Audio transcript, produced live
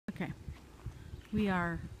We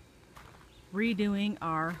are redoing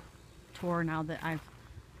our tour now that I've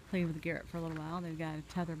played with Garrett for a little while. They've got a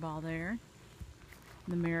tetherball there,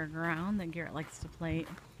 the merry-go-round that Garrett likes to play,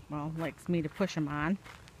 well, likes me to push him on.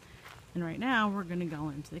 And right now we're going to go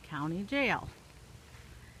into the county jail.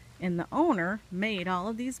 And the owner made all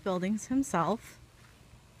of these buildings himself.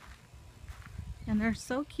 And they're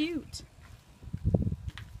so cute.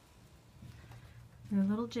 They're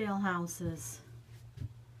little jailhouses.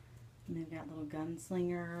 And they've got little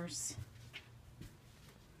gunslingers.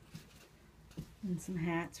 And some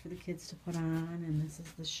hats for the kids to put on. And this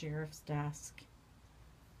is the sheriff's desk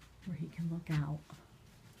where he can look out.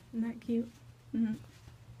 Isn't that cute? Mm-hmm.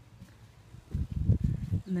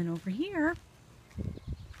 And then over here,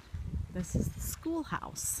 this is the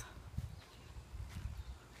schoolhouse.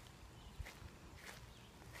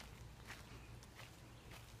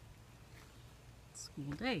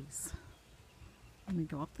 School days. And we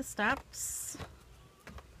go up the steps.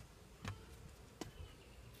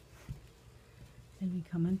 And we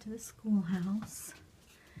come into the schoolhouse.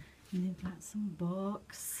 And they've got some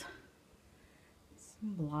books,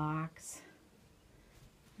 some blocks,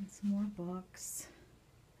 and some more books.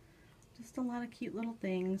 Just a lot of cute little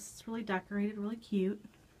things. It's really decorated, really cute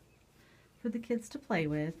for the kids to play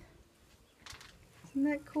with. Isn't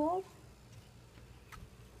that cool?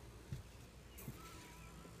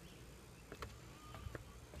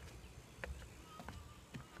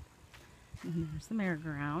 And there's the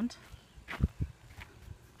merry-go-round.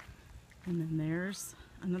 And then there's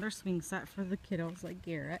another swing set for the kiddos like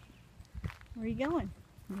Garrett. Where are you going?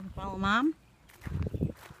 You gonna follow Mom?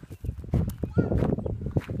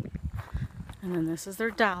 And then this is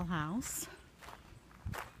their dollhouse.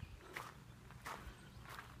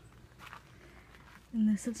 And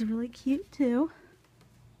this is really cute too.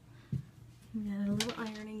 We got a little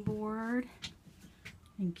ironing board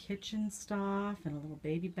and kitchen stuff and a little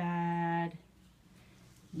baby bed.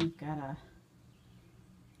 We've got a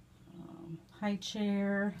high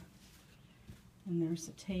chair, and there's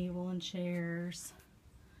a table and chairs,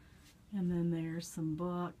 and then there's some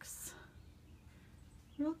books.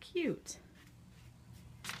 Real cute.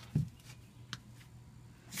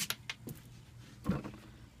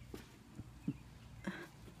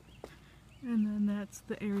 And then that's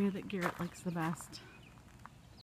the area that Garrett likes the best.